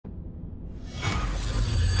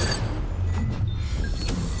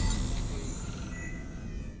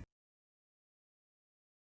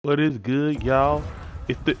What is good, y'all?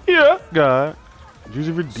 It's the God. Juicy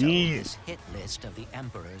So Redeem. this hit list of the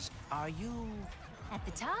emperors, are you? At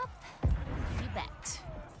the top? You bet.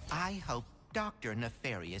 I hope Dr.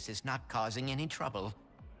 Nefarious is not causing any trouble.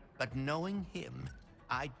 But knowing him,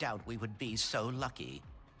 I doubt we would be so lucky.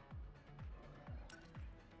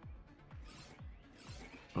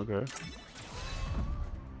 Okay.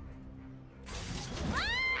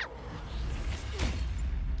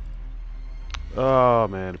 Oh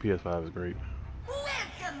man, the PS5 is great.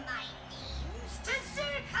 Welcome, my thieves, to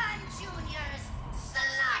Zircon Jr.'s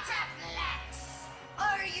Slaughterplex.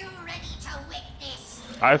 Are you ready to witness?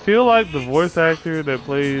 I feel like the voice actor that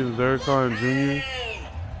plays Zircon Jr.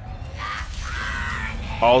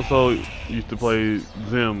 also used to play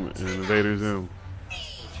Zim in Invader Zim.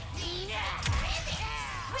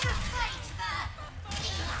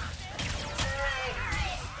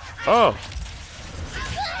 Oh!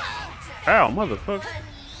 Ow, motherfucker!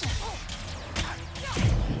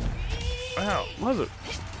 Ow, mother!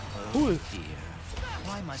 Who is? Dear,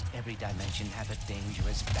 why must every dimension have a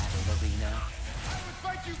dangerous battle arena?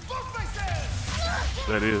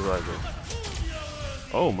 That is like it.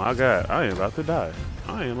 Oh my god, I am about to die.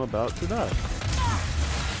 I am about to die. The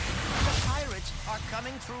pirates are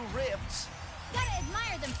coming through rifts. Gotta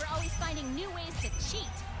admire them for always finding new ways to cheat.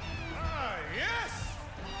 Ah, yes!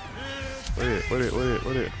 What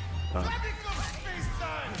it?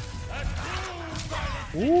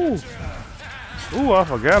 Ooh. Ooh, I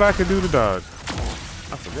forgot I could do the dodge.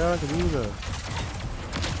 I forgot I could do the dodge.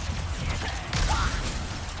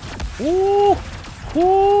 Ooh.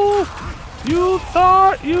 Ooh. You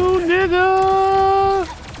thought, you nigga.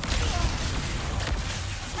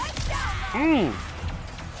 Ooh.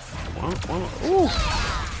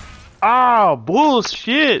 Ah,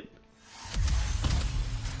 bullshit.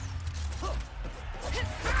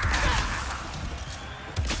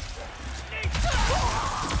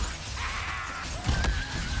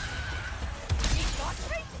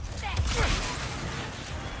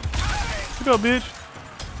 Go, bitch.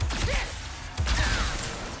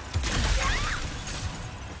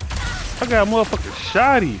 I got a motherfucking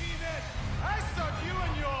shotty. I thought you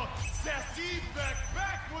and your sassy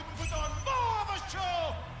back would put on more of a show!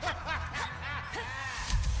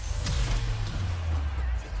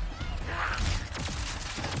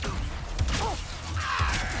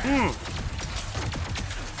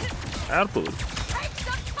 Out of bullet.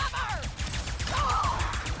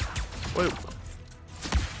 Wait.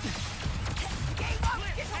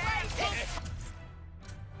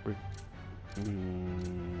 Wait.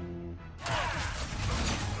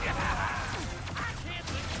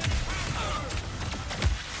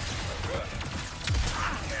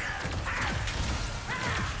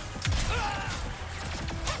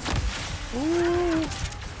 Ooh.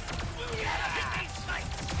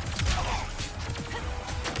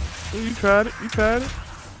 Ooh, you tried it. You tried it.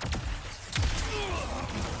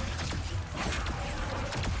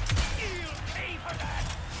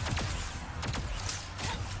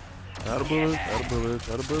 Out of bullets, out of bullets,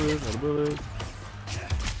 out of bullets, out of bullets.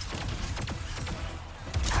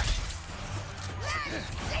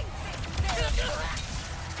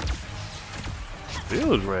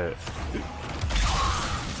 Feels rat.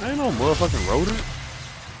 I ain't no motherfucking rodent.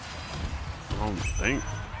 I don't think.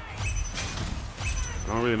 I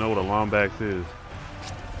don't really know what a Lombax is.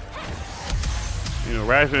 You know,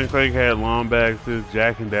 Ratchet and Clank had Lombaxes,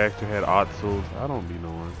 Jack and Daxter had Otzels. I don't be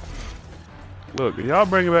knowing. Look, if y'all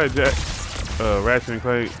bringing back Ratchet and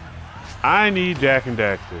Clank, I need Jack and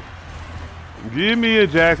Daxter. Give me a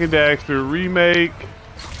Jack and Daxter remake.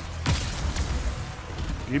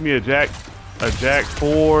 Give me a Jack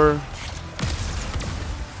 4.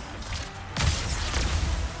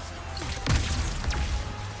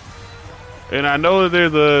 And I know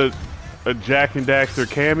that there's a Jack and Daxter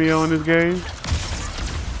cameo in this game.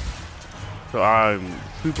 So I'm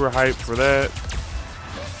super hyped for that.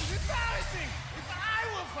 This is embarrassing! If I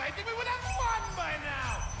were fighting, we would have won by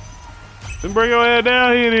now! Then bring your head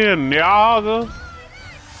down here then, Niagara.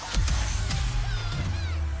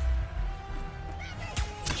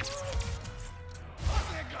 What's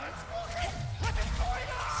their guns? What is going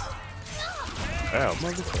on? Ow,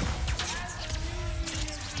 motherfucker.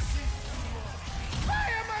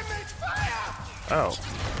 Fire, my mates, fire! Ow.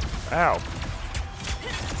 Ow.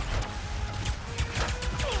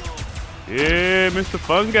 Yeah, Mr.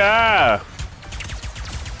 Fun Guy.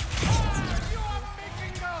 You are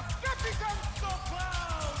making the captain so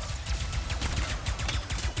proud!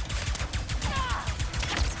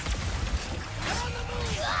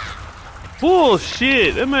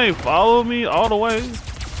 Bullshit. That man followed me all the way.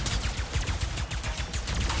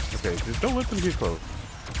 Okay, just don't let them get close.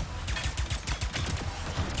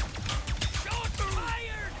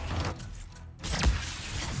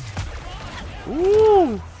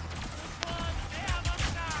 Ooh.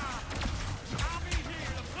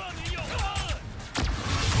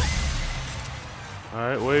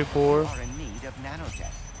 Alright, wait for. Are in need of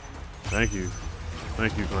nanotech. Thank you.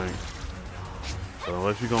 Thank you, Clank. So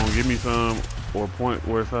unless you're gonna give me some or point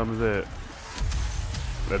where some is at,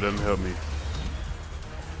 that doesn't help me.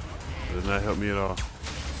 It does not help me at all.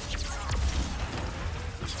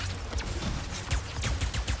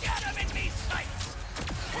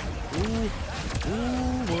 Ooh,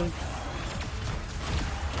 ooh, boy.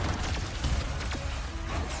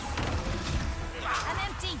 I'm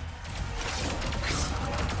empty.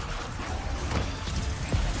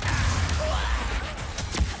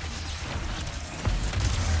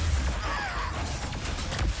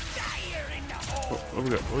 What we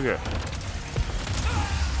got? What we got?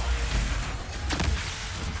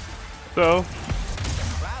 So, The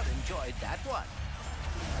crowd enjoyed that one.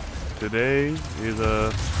 today is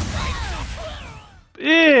a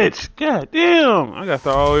bitch. God damn! I got to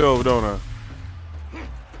start all the way over, don't I?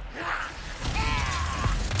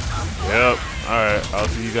 Yep. All right. I'll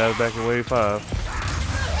see you guys back in wave 5.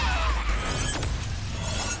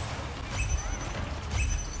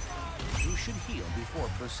 You should heal before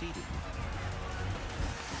proceeding.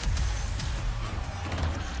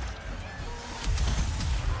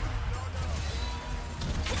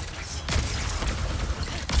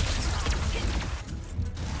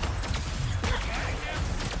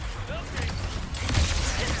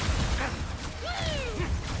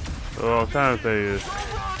 So what I'm trying to say is,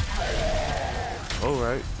 all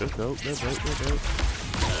right. That's dope. That's dope. That's dope.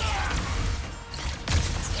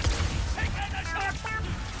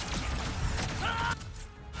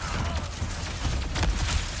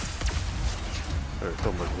 There's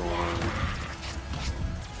so much going on here.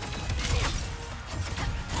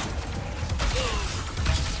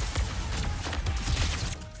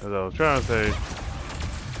 As I was trying to say,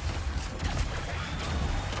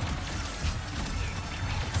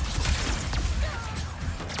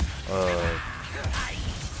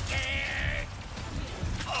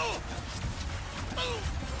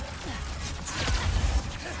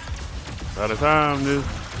 by the time this,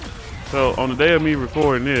 so on the day of me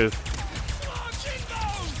recording this,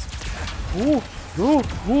 ooh, ooh,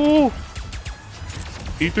 ooh,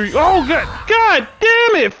 E3, oh god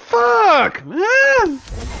damn it, fuck, man.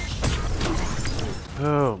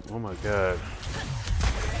 Oh my god.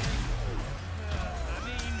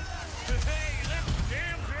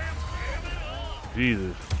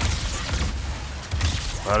 Jesus.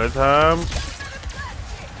 By the time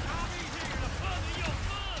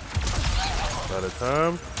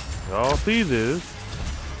y'all see this,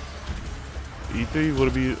 E3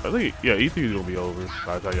 would be, I think, yeah, E3 is gonna be over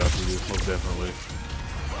by the time y'all see this, most definitely.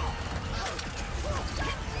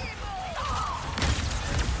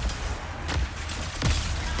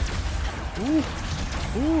 Ooh,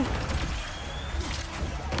 ooh.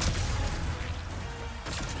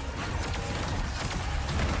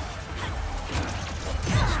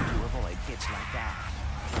 To avoid hits like that.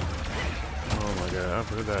 Oh my god, I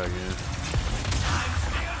forgot that again.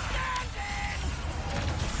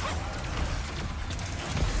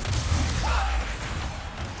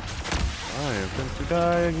 I am going to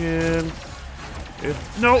die again.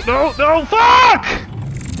 No, fuck!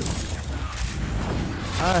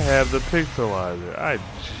 I have the pixelizer. I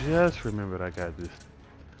just remembered I got this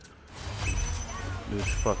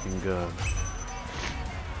fucking gun.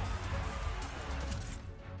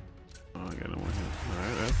 Oh, I got no more here.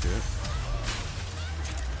 Alright, that's good.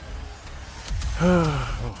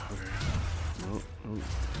 Oh, okay. Nope, nope.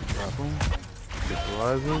 Drop him.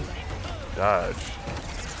 Pixelizer. Dodge.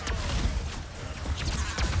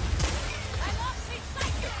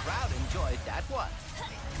 The crowd enjoyed that one.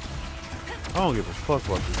 I don't give a fuck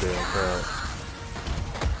about this damn crowd.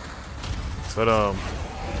 But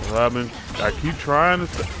what I keep trying to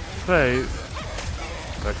say,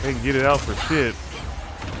 I can't get it out for shit.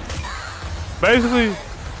 Basically,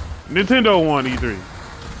 Nintendo won E3.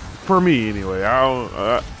 For me, anyway.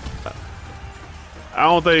 I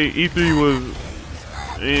don't think E3 was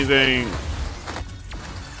anything.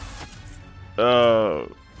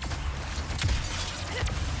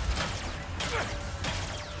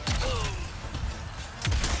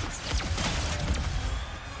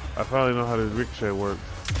 I finally know how this ricochet works.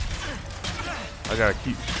 I gotta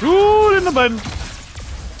keep shooting the button.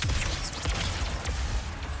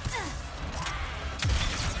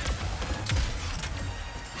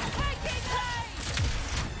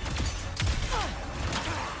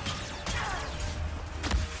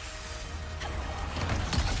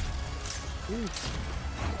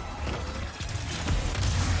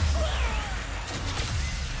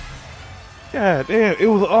 God damn, it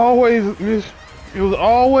was always the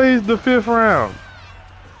 5th round.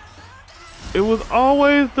 It was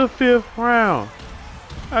always the 5th round.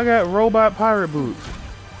 I got robot pirate boots.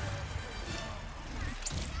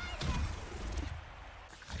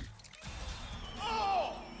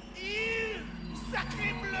 Oh,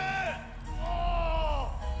 sacré bleu!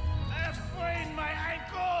 Oh, I have sprained my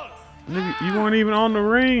ankle. Nigga, you weren't even on the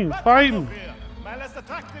ring fighting. My less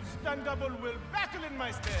attractive stunt double will battle in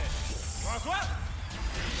my stead. François?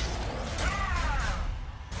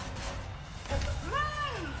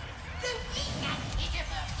 The weak and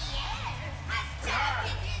pitiful Pierre has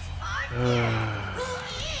taken his partner, who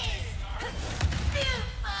is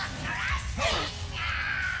Super Crushing.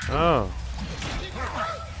 Oh.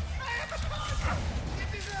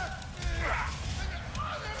 It is an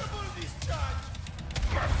honorable discharge.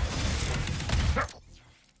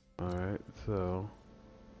 Alright, so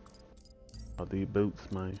I'll do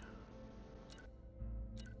boots, man.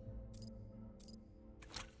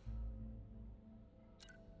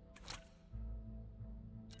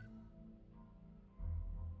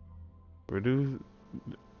 Reduce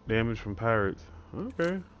damage from pirates.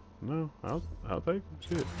 Okay. No, I'll take it.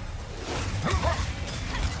 Shit.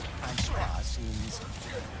 Francois seems,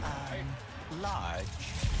 large.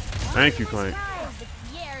 Thank you, Clank. Guys, the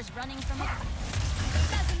Pierre's running from a...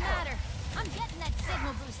 Doesn't matter. I'm getting that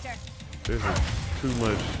signal booster. This is too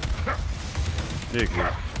much. Nigga,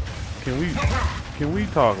 can we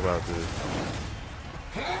talk about this?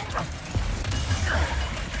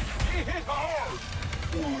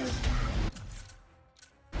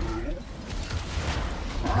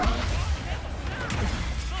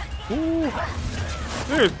 Ooh,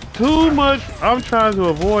 there's too much. I'm trying to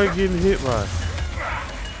avoid getting hit by.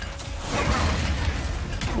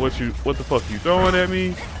 What the fuck you throwing at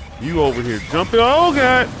me? You over here jumping? Oh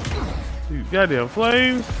god! You goddamn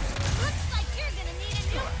flames! Looks like you're gonna need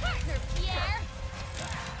a new partner, Pierre.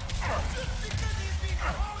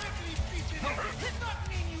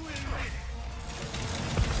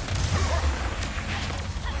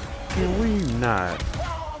 Can we not?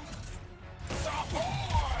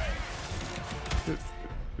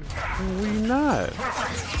 Can we not?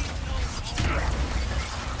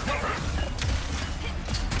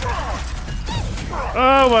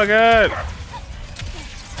 Oh my god!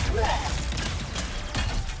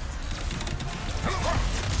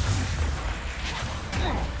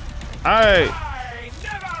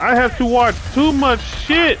 I have to watch too much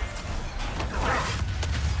shit.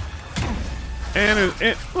 And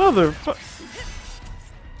motherfucker.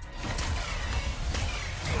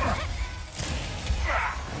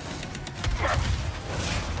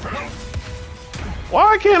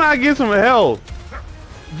 Why can't I get some health?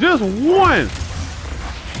 Just one.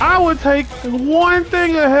 I would take one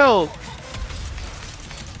thing of health.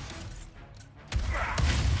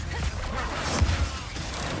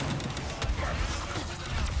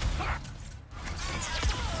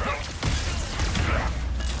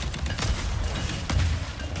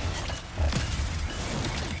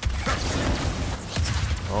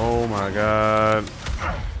 Oh my god.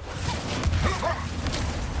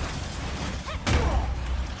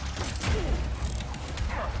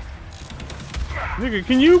 Nigga,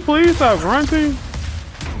 can you please stop grunting?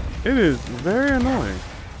 It is very annoying.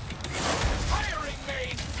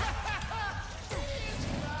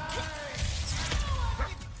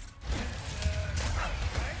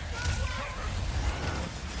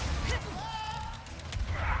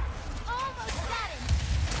 Almost got him.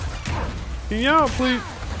 Can y'all please?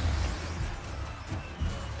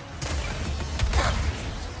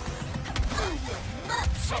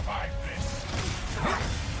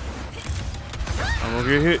 I'm gonna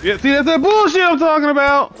get hit. Yeah, see, that's that bullshit I'm talking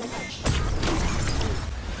about.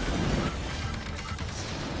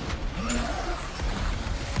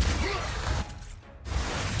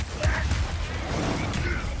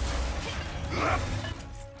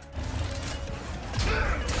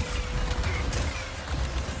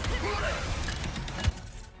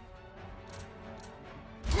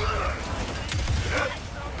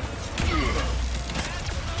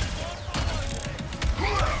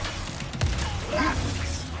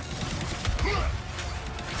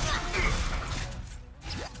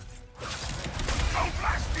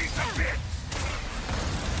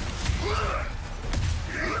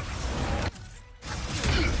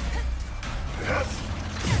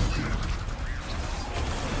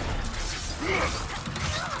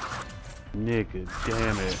 Nigga,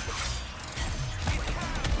 damn it.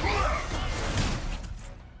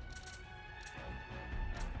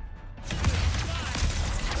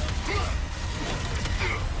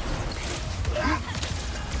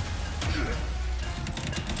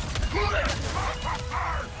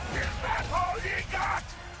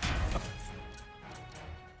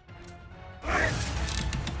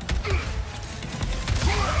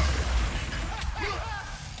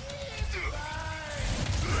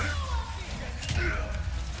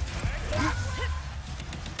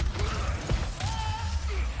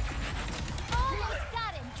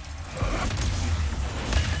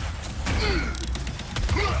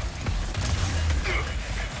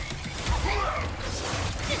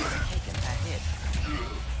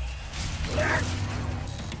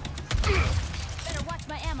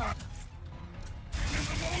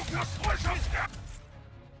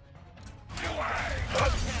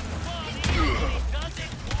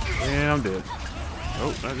 I'm dead.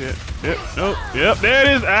 Oh, not yet. Yep, nope, yep, there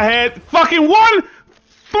it is. I had fucking one!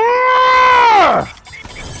 Four!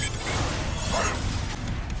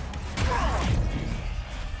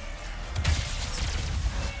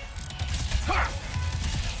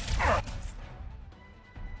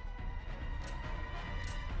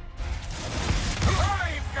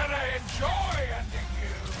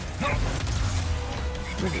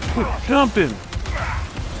 Quit jumping!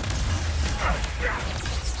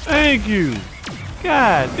 Thank you!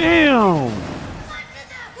 God damn! Who now?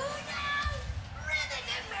 Rhythm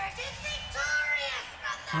emerges victorious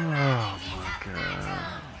from the Oh ravages my of God.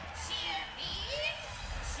 battle. Cheer,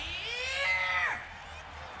 peeps!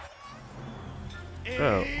 Cheer!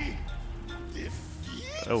 Oh,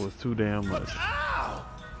 Defeat? that was too damn But much. how?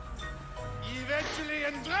 Eventually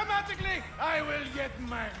and dramatically, I will get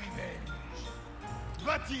my revenge.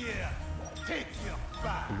 But here, take your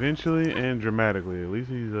bath. Eventually and dramatically. At least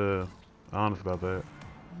he's honest about that.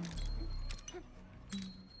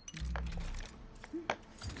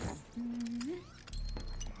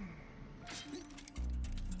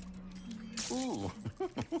 Ooh.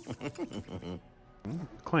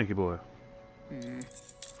 Clanky boy.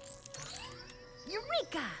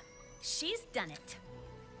 Eureka! She's done it.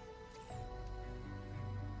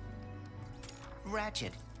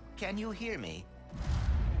 Ratchet, can you hear me?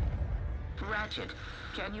 Ratchet,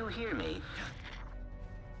 can you hear me?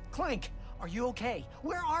 Clank, are you okay?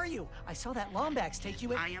 Where are you? I saw that Lombax take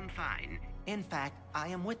you in. I am fine. In fact, I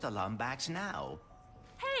am with the Lombax now.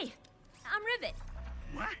 Hey, I'm Rivet.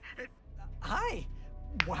 What? Hi.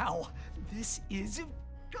 Wow, this is...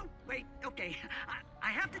 Oh, wait, okay. I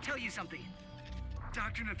have to tell you something.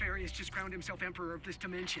 Dr. Nefarious just crowned himself Emperor of this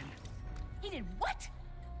dimension. He did what?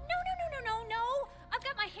 No. I've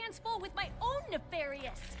got my hands full with my own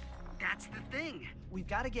Nefarious. That's the thing. We've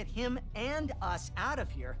got to get him and us out of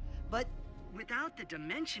here, but... Without the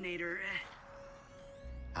Dimensionator...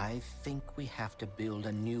 I think we have to build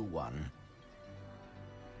a new one.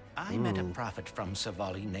 I met a prophet from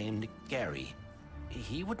Savali named Gary.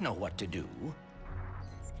 He would know what to do.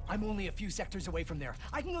 I'm only a few sectors away from there.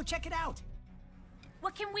 I can go check it out.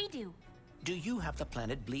 What can we do? Do you have the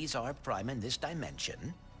planet Blizar Prime in this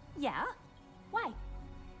dimension? Yeah? Why?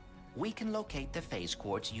 We can locate the phase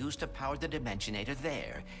quartz used to power the Dimensionator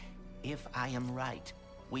there. If I am right,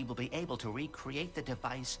 we will be able to recreate the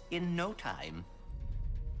device in no time.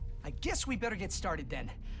 I guess we better get started then.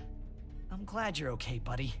 I'm glad you're okay,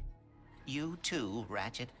 buddy. You too,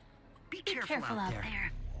 Ratchet. Be Be careful out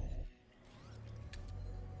there.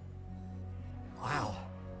 Wow.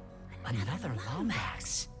 Another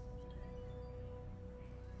Lombax.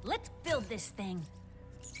 Let's build this thing.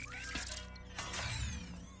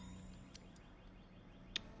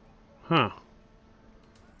 Huh.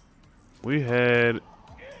 We had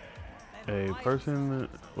a person.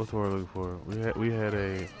 What's the word I'm looking for? We had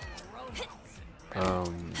a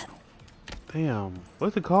damn.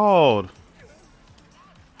 What's it called?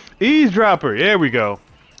 Eavesdropper. There we go.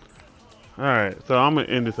 All right. So I'm gonna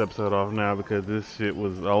end this episode off now because this shit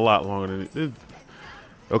was a lot longer than it.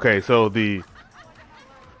 Okay. So the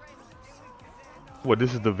what?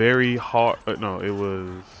 This is the very hard. No, it was.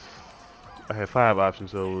 I had 5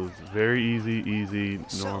 options, so it was very easy,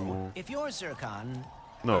 normal. So, if your Zircon,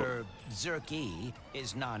 No. or Zerky,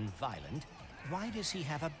 is non-violent, why does he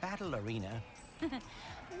have a battle arena?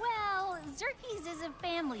 Well, Zerky's is a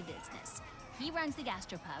family business. He runs the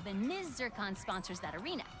gastropub, and Ms. Zircon sponsors that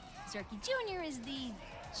arena. Zerky Jr. is the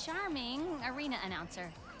charming arena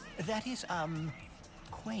announcer. That is,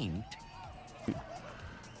 quaint.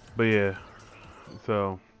 But yeah,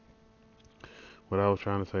 so what I was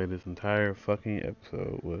trying to say this entire fucking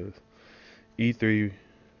episode was E3,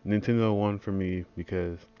 Nintendo won for me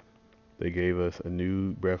because they gave us a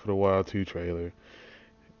new Breath of the Wild 2 trailer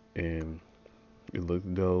and it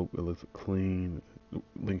looked dope, it looks clean,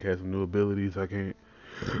 Link has some new abilities I can't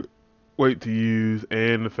wait to use,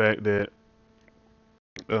 and the fact that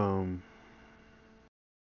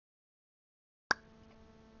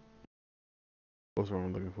what's the word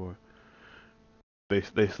I'm looking for?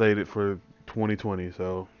 They slated for 2020,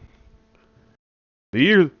 so the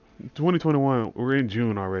year 2021, we're in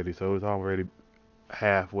June already, so it's already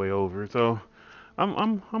halfway over. So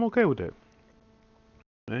I'm okay with that.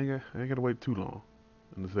 I ain't gotta wait too long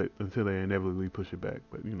until they inevitably push it back,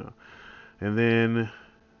 but you know. And then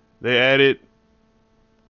they added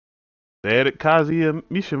Kazuya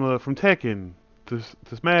Mishima from Tekken to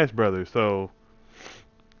Smash Brothers. So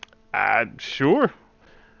sure.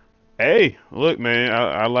 Hey, look, man,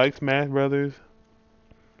 I like Smash Brothers.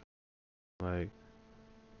 Like,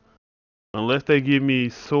 unless they give me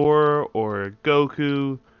Sora or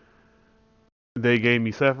Goku, they gave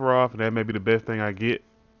me Sephiroth, and that may be the best thing I get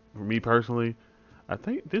for me personally. I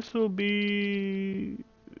think this will be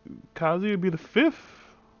Kazuya will be the fifth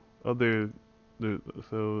of the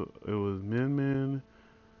so it was Min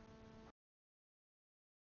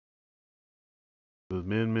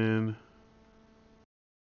Min,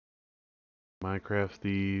 Minecraft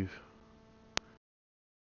Steve,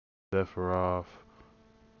 Sephiroth,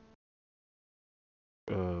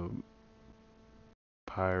 um,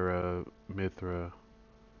 Pyra, Mithra,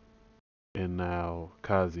 and now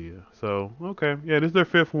Kazuya. So okay, yeah, this is their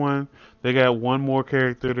fifth one. They got one more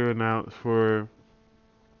character to announce for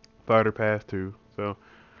Fighter Pass 2. So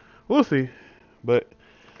we'll see. But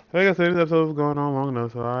like I said, this episode was going on long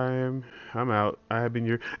enough, so I'm out. I have been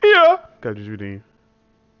your Got you, Redeem.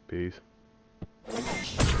 Peace.